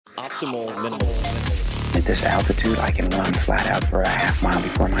Optimal minimalism. At this altitude, I can run flat out for a half mile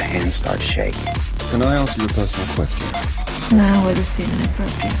before my hands start shaking. Can I answer your personal question? Now would seem an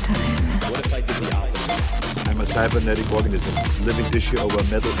appropriate time. What if I did the opposite? I'm a cybernetic organism, living tissue over a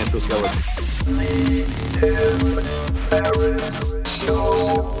metal endoskeleton. Tim Ferriss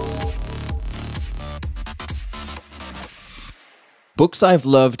Show. Books I've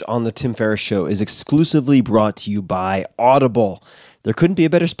Loved on the Tim Ferriss Show is exclusively brought to you by Audible. There couldn't be a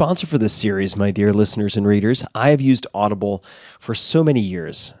better sponsor for this series, my dear listeners and readers. I have used Audible for so many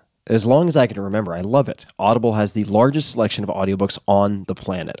years. As long as I can remember, I love it. Audible has the largest selection of audiobooks on the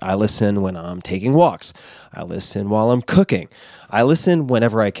planet. I listen when I'm taking walks. I listen while I'm cooking. I listen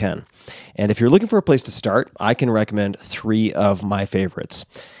whenever I can. And if you're looking for a place to start, I can recommend 3 of my favorites.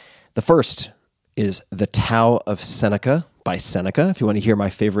 The first is The Tao of Seneca by Seneca. If you want to hear my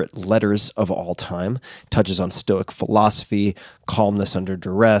favorite letters of all time, touches on Stoic philosophy, calmness under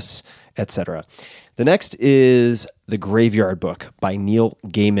duress, etc. The next is The Graveyard Book by Neil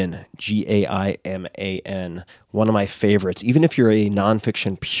Gaiman, Gaiman, one of my favorites. Even if you're a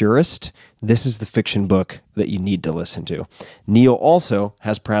nonfiction purist, this is the fiction book that you need to listen to. Neil also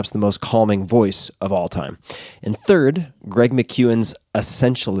has perhaps the most calming voice of all time. And third, Greg McKeown's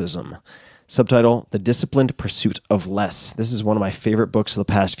Essentialism. Subtitle, The Disciplined Pursuit of Less. This is one of my favorite books of the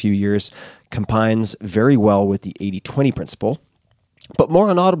past few years. Combines very well with the 80-20 principle. But more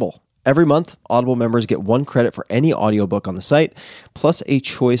on Audible. Every month, Audible members get 1 credit for any audiobook on the site, plus a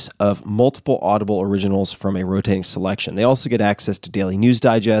choice of multiple Audible originals from a rotating selection. They also get access to daily news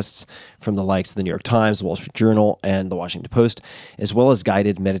digests from the likes of the New York Times, the Wall Street Journal, and the Washington Post, as well as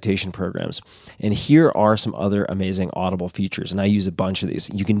guided meditation programs. And here are some other amazing Audible features, and I use a bunch of these.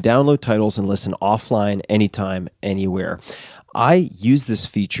 You can download titles and listen offline, anytime, anywhere. I use this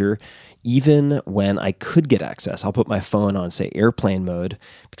feature even when I could get access. I'll put my phone on, say, airplane mode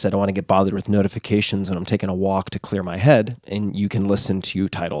because I don't want to get bothered with notifications when I'm taking a walk to clear my head, and you can listen to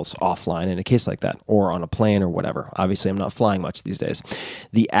titles offline in a case like that, or on a plane or whatever. Obviously, I'm not flying much these days.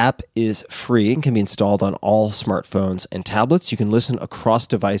 The app is free and can be installed on all smartphones and tablets. You can listen across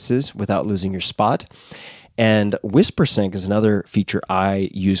devices without losing your spot. And WhisperSync is another feature I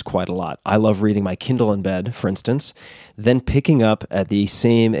use quite a lot. I love reading my Kindle in bed, for instance, then picking up at the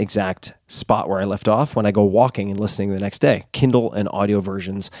same exact spot where I left off when I go walking and listening the next day. Kindle and audio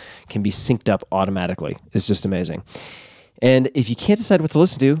versions can be synced up automatically. It's just amazing. And if you can't decide what to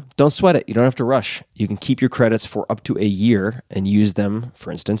listen to, don't sweat it. You don't have to rush. You can keep your credits for up to a year and use them, for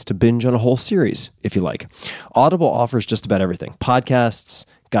instance, to binge on a whole series, if you like. Audible offers just about everything. Podcasts,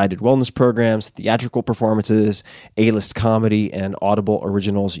 guided wellness programs, theatrical performances, A-list comedy, and Audible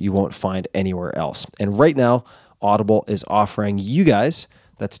originals you won't find anywhere else. And right now, Audible is offering you guys,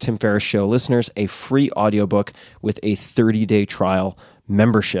 that's Tim Ferriss Show listeners, a free audiobook with a 30-day trial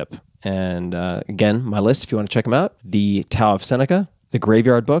membership. And again, my list, if you want to check them out, The Tao of Seneca, The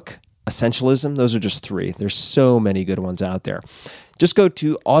Graveyard Book, Essentialism, those are just 3. There's so many good ones out there. Just go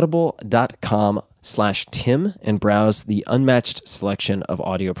to audible.com/Tim and browse the unmatched selection of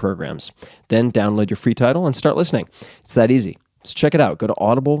audio programs. Then download your free title and start listening. It's that easy. So check it out. Go to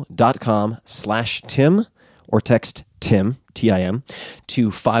audible.com/Tim or text Tim, T-I-M,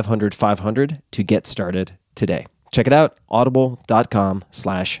 to 500-500 to get started today. Check it out,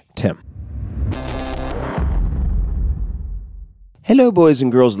 audible.com/Tim. Hello, boys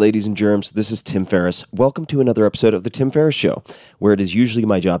and girls, ladies and germs. This is Tim Ferriss. Welcome to another episode of The Tim Ferriss Show, where it is usually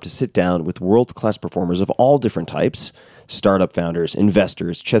my job to sit down with world-class performers of all different types, startup founders,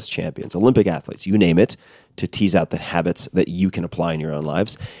 investors, chess champions, Olympic athletes, you name it, to tease out the habits that you can apply in your own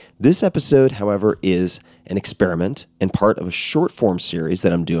lives. This episode, however, is an experiment and part of a short-form series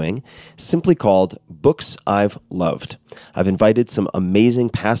that I'm doing, simply called Books I've Loved. I've invited some amazing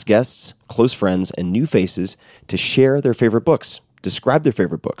past guests, close friends, and new faces to share their favorite books, describe their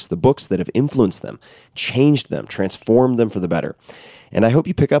favorite books, the books that have influenced them, changed them, transformed them for the better. And I hope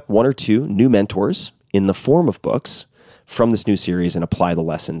you pick up 1 or 2 new mentors in the form of books from this new series and apply the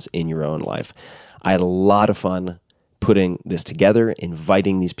lessons in your own life. I had a lot of fun putting this together,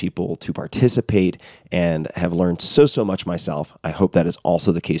 inviting these people to participate, and have learned so much myself. I hope that is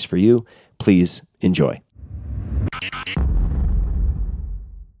also the case for you. Please enjoy.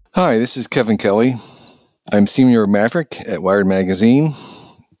 Hi, this is Kevin Kelly. I'm Senior Maverick at Wired Magazine,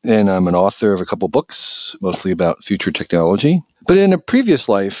 and I'm an author of a couple books, mostly about future technology. But in a previous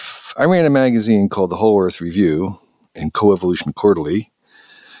life, I ran a magazine called The Whole Earth Review and Coevolution Quarterly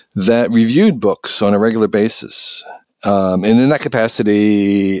that reviewed books on a regular basis. And in that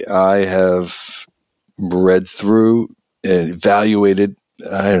capacity, I have read through and evaluated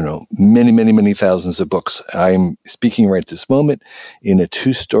I don't know, many, many, many thousands of books. I'm speaking right this moment in a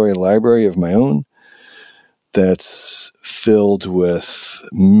 2-story library of my own that's filled with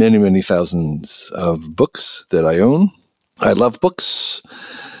many, many thousands of books that I own. I love books.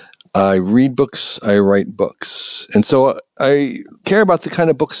 I read books. I write books. And so I care about the kind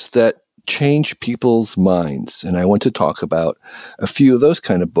of books that change people's minds. And I want to talk about a few of those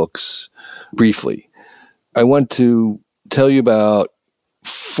kind of books briefly. I want to tell you about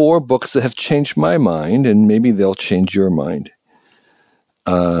 4 books that have changed my mind, and maybe they'll change your mind.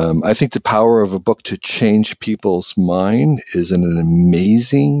 I think the power of a book to change people's mind is an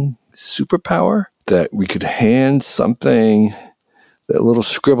amazing superpower, that we could hand something, that little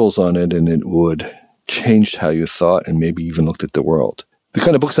scribbles on it, and it would change how you thought and maybe even looked at the world. The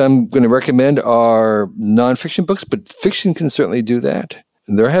kind of books I'm going to recommend are nonfiction books, but fiction can certainly do that.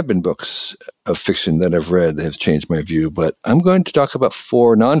 There have been books of fiction that I've read that have changed my view, but I'm going to talk about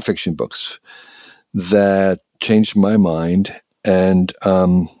 4 nonfiction books that changed my mind. And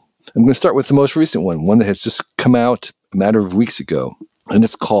I'm going to start with the most recent one that has just come out a matter of weeks ago. And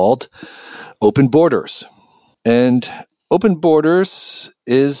it's called Open Borders. And Open Borders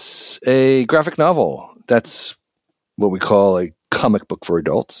is a graphic novel. That's what we call a comic book for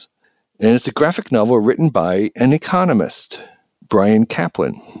adults. And it's a graphic novel written by an economist, Bryan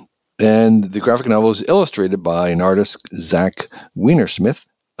Caplan. And the graphic novel is illustrated by an artist, Zach Weinersmith.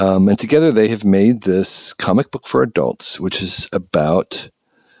 And together they have made this comic book for adults, which is about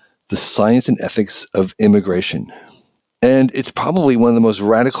the science and ethics of immigration. And it's probably one of the most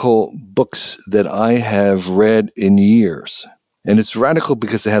radical books that I have read in years. And it's radical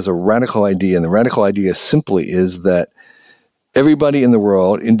because it has a radical idea. And the radical idea simply is that everybody in the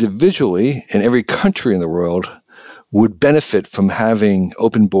world, individually, in every country in the world, would benefit from having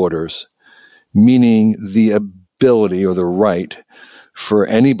open borders, meaning the ability or the right for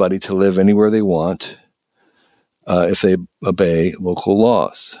anybody to live anywhere they want if they obey local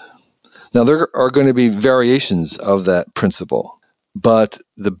laws. Now, there are going to be variations of that principle, but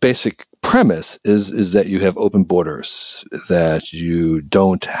the basic premise is that you have open borders, that you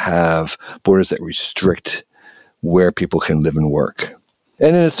don't have borders that restrict where people can live and work.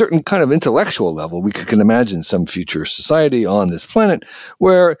 And in a certain kind of intellectual level, we can imagine some future society on this planet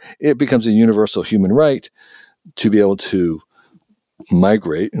where it becomes a universal human right to be able to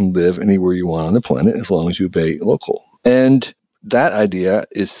migrate and live anywhere you want on the planet as long as you obey local. And that idea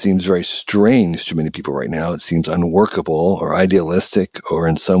seems very strange to many people right now. It seems unworkable or idealistic or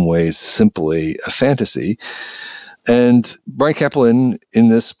in some ways simply a fantasy. And Bryan Caplan in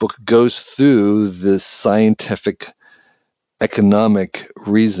this book goes through the scientific, economic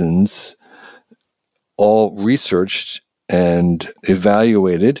reasons, all researched and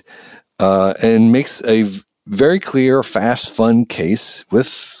evaluated, and makes a very clear, fast, fun case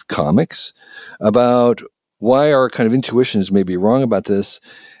with comics about why our kind of intuitions may be wrong about this,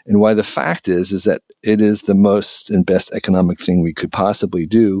 and why the fact is that it is the most and best economic thing we could possibly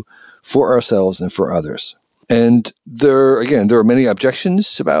do for ourselves and for others. And there are many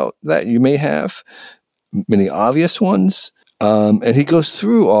objections about that you may have, many obvious ones. And he goes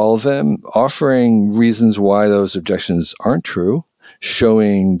through all of them, offering reasons why those objections aren't true,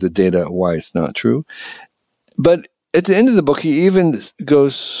 showing the data why it's not true. But at the end of the book, he even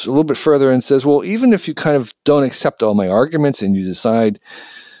goes a little bit further and says, well, even if you kind of don't accept all my arguments and you decide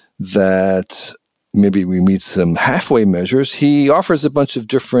that maybe we meet some halfway measures, he offers a bunch of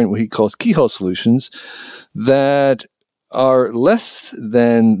different, what he calls keyhole solutions that are less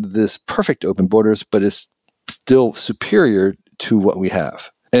than this perfect open borders, but is still superior to what we have.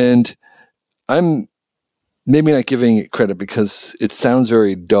 And I'm maybe not giving it credit because it sounds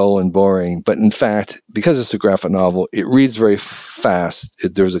very dull and boring, but in fact, because it's a graphic novel, it reads very fast.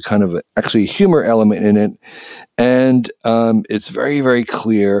 There's a kind of actually humor element in it, and it's very, very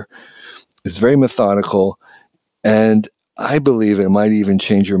clear. It's very methodical, and I believe it might even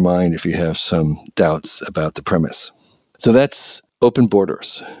change your mind if you have some doubts about the premise. So that's Open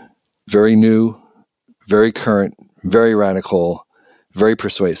Borders. Very new, very current, very radical, very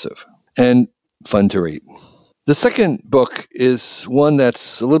persuasive, and fun to read. The second book is one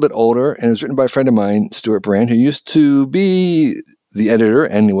that's a little bit older, and it was written by a friend of mine, Stuart Brand, who used to be the editor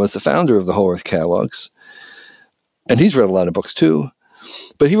and he was the founder of the Whole Earth Catalogs. And he's read a lot of books too.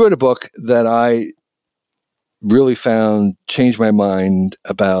 But he wrote a book that I really found changed my mind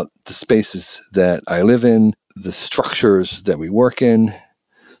about the spaces that I live in, the structures that we work in,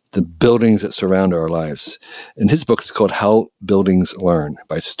 the buildings that surround our lives. And his book is called How Buildings Learn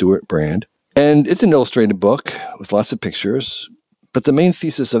by Stuart Brand. And it's an illustrated book with lots of pictures. But the main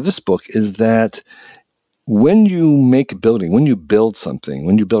thesis of this book is that when you make a building, when you build something,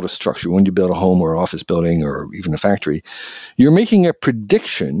 when you build a structure, when you build a home or office building or even a factory, you're making a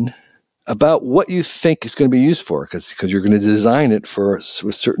prediction about what you think it's going to be used for, because you're going to design it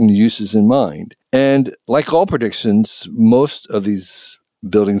with certain uses in mind. And like all predictions, most of these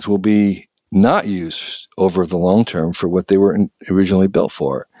buildings will be not used over the long term for what they were originally built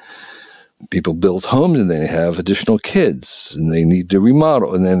for. People build homes and they have additional kids and they need to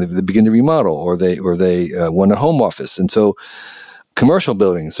remodel, and then they begin to remodel, or they want a home office. And so commercial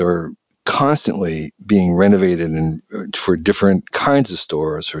buildings are constantly being renovated and for different kinds of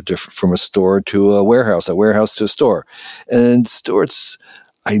stores, or different from a store to a warehouse to a store. And Stuart's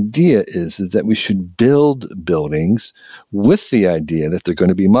idea is that we should build buildings with the idea that they're going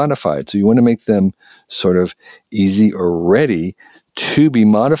to be modified. So you want to make them sort of easy or ready to be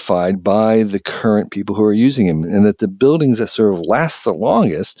modified by the current people who are using them, and that the buildings that sort of last the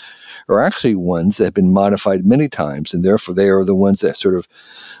longest are actually ones that have been modified many times, and therefore they are the ones that sort of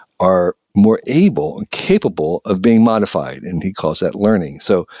are more able and capable of being modified, and he calls that learning.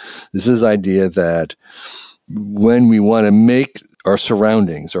 So this is the idea that when we want to make our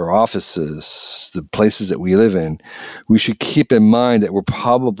surroundings, our offices, the places that we live in, we should keep in mind that we're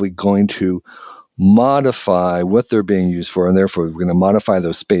probably going to modify what they're being used for, and therefore we're going to modify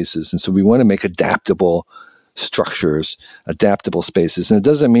those spaces. And so we want to make adaptable structures, adaptable spaces. And it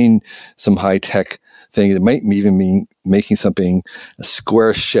doesn't mean some high-tech thing. It might even mean making something a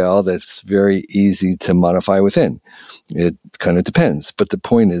square shell that's very easy to modify within. It kind of depends. But the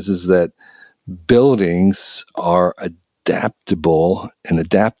point is that buildings are adaptable and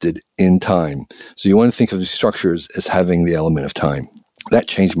adapted in time. So you want to think of these structures as having the element of time. That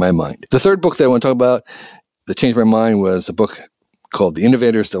changed my mind. The third book that I want to talk about that changed my mind was a book called The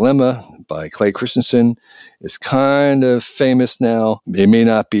Innovator's Dilemma by Clay Christensen. It's kind of famous now. It may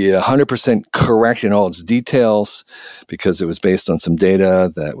not be 100% correct in all its details because it was based on some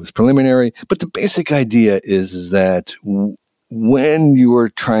data that was preliminary. But the basic idea is that when you are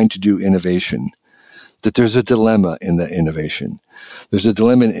trying to do innovation, that there's a dilemma in the innovation. There's a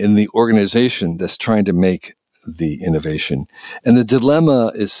dilemma in the organization that's trying to make the innovation. And the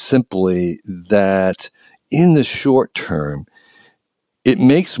dilemma is simply that in the short term, it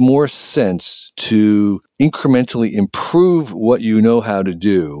makes more sense to incrementally improve what you know how to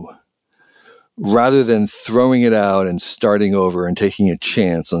do rather than throwing it out and starting over and taking a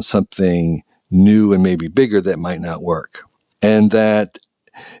chance on something new and maybe bigger that might not work. And that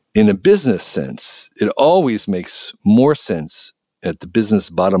in a business sense, it always makes more sense at the business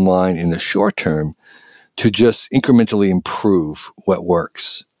bottom line in the short term to just incrementally improve what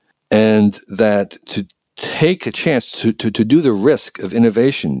works. And that to take a chance to do the risk of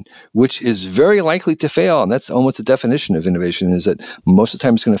innovation, which is very likely to fail, and that's almost the definition of innovation, is that most of the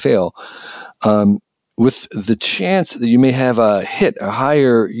time it's going to fail, with the chance that you may have a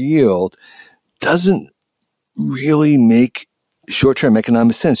higher yield, doesn't really make short-term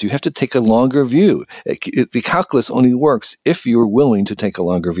economic sense. You have to take a longer view. The calculus only works if you're willing to take a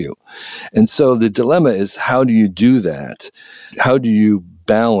longer view. And so the dilemma is, how do you do that? How do you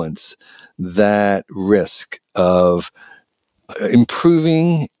balance that risk of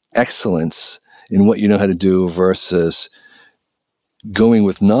improving excellence in what you know how to do versus going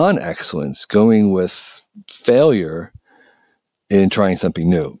with non-excellence, going with failure in trying something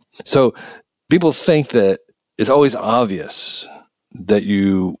new? So people think that it's always obvious that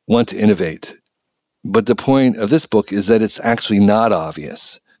you want to innovate. But the point of this book is that it's actually not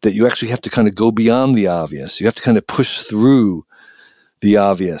obvious, that you actually have to kind of go beyond the obvious. You have to kind of push through the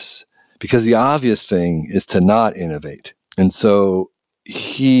obvious, because the obvious thing is to not innovate. And so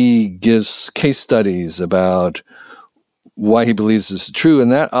he gives case studies about why he believes this is true.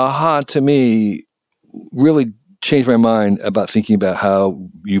 And that aha to me really changed my mind about thinking about how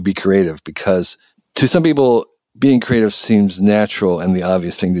you be creative, because to some people, being creative seems natural and the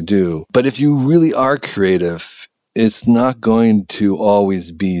obvious thing to do. But if you really are creative, it's not going to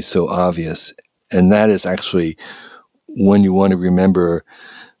always be so obvious. And that is actually when you want to remember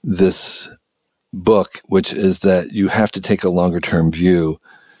this book, which is that you have to take a longer term view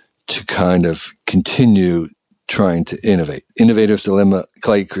to kind of continue trying to innovate. Innovator's Dilemma,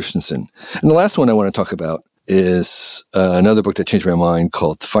 Clay Christensen. And the last one I want to talk about is another book that changed my mind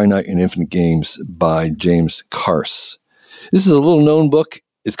called Finite and Infinite Games by James Carse. This is a little known book.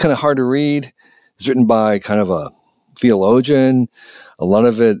 It's kind of hard to read. It's written by kind of a theologian. A lot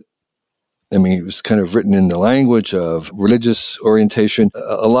of it, it was kind of written in the language of religious orientation.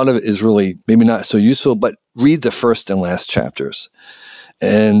 A lot of it is really maybe not so useful, but read the first and last chapters.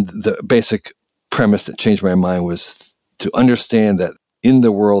 And the basic premise that changed my mind was to understand that in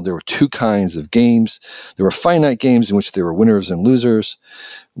the world, there were two kinds of games. There were finite games in which there were winners and losers.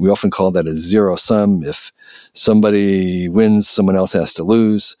 We often call that a zero sum. If somebody wins, someone else has to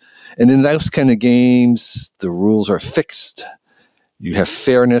lose. And in those kind of games, the rules are fixed. You have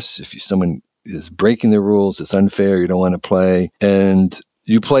fairness. If someone is breaking the rules, it's unfair, you don't want to play. And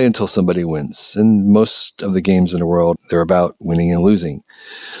you play until somebody wins. And most of the games in the world, they're about winning and losing.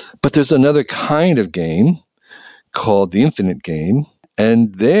 But there's another kind of game called the infinite game.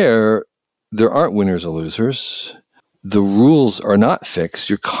 And there aren't winners or losers. The rules are not fixed.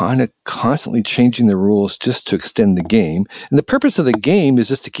 You're kind of constantly changing the rules just to extend the game. And the purpose of the game is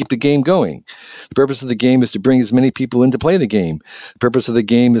just to keep the game going. The purpose of the game is to bring as many people in to play the game. The purpose of the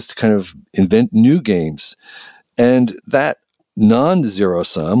game is to kind of invent new games. And that non-zero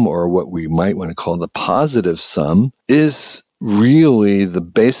sum, or what we might want to call the positive sum, is really the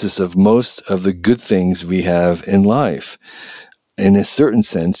basis of most of the good things we have in life. In a certain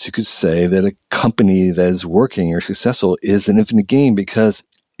sense, you could say that a company that is working or successful is an infinite game, because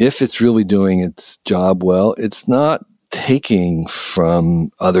if it's really doing its job well, it's not taking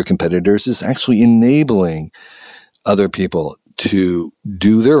from other competitors, it's actually enabling other people to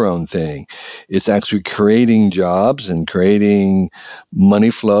do their own thing. It's actually creating jobs and creating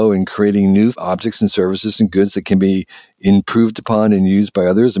money flow and creating new objects and services and goods that can be improved upon and used by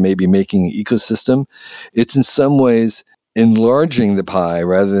others, and maybe making an ecosystem. It's in some ways enlarging the pie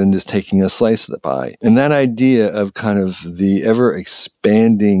rather than just taking a slice of the pie. And that idea of kind of the ever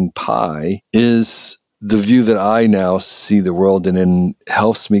expanding pie is the view that I now see the world in, and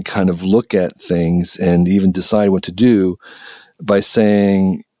helps me kind of look at things and even decide what to do by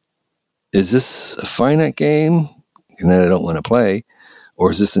saying, is this a finite game and that I don't want to play,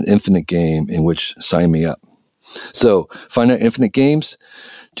 or is this an infinite game in which sign me up? So, Finite Infinite Games,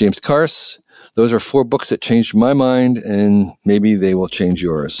 James Carse. Those are 4 books that changed my mind, and maybe they will change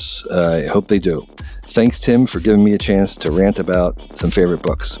yours. I hope they do. Thanks, Tim, for giving me a chance to rant about some favorite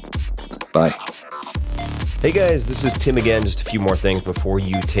books. Bye. Hey guys, this is Tim again. Just a few more things before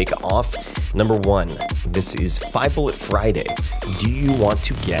you take off. Number 1, this is 5 Bullet Friday. Do you want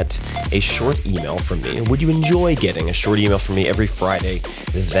to get a short email from me? Would you enjoy getting a short email from me every Friday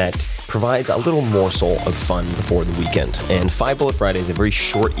that provides a little morsel of fun before the weekend? And 5 Bullet Friday is a very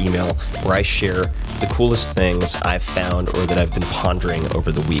short email where I share the coolest things I've found or that I've been pondering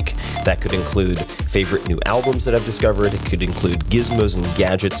over the week. That could include favorite new albums that I've discovered. It could include gizmos and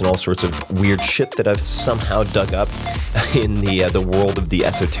gadgets and all sorts of weird shit that I've somehow dug up in the world of the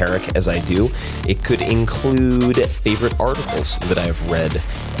esoteric as I do. It could include favorite articles that I've read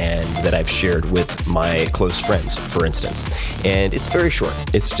and that I've shared with my close friends, for instance. And it's very short.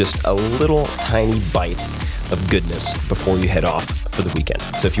 It's just a little tiny bite of goodness before you head off for the weekend.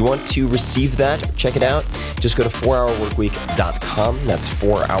 So if you want to receive that, check it out. Just go to 4hourworkweek.com. That's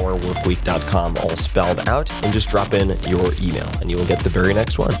 4hourworkweek.com, all spelled out, and just drop in your email and you will get the very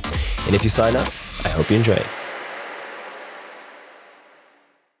next one. And if you sign up, I hope you enjoy it.